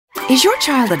Is your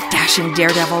child a dashing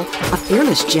daredevil, a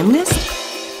fearless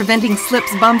gymnast? Preventing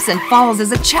slips, bumps, and falls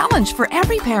is a challenge for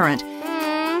every parent.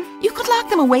 You could lock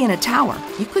them away in a tower.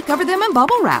 You could cover them in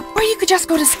bubble wrap. Or you could just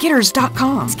go to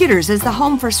Skidders.com. Skidders is the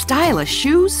home for stylish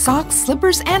shoes, socks,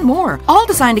 slippers, and more, all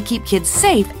designed to keep kids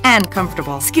safe and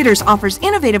comfortable. Skidders offers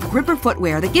innovative gripper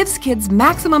footwear that gives kids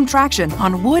maximum traction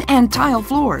on wood and tile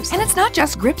floors. And it's not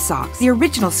just grip socks. The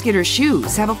original Skidders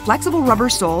shoes have a flexible rubber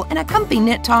sole and a comfy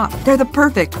knit top. They're the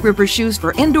perfect gripper shoes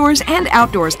for indoors and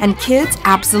outdoors, and kids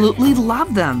absolutely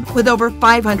love them. With over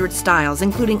 500 styles,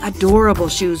 including adorable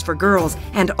shoes for girls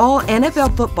and all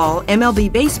NFL football,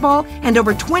 MLB baseball, and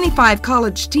over 25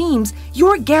 college teams,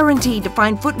 you're guaranteed to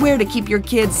find footwear to keep your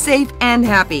kids safe and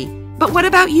happy. But what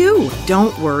about you?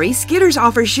 Don't worry, Skidders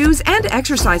offers shoes and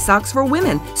exercise socks for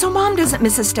women, so mom doesn't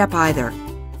miss a step either.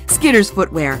 Skidders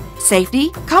Footwear.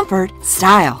 Safety, comfort,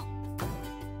 style.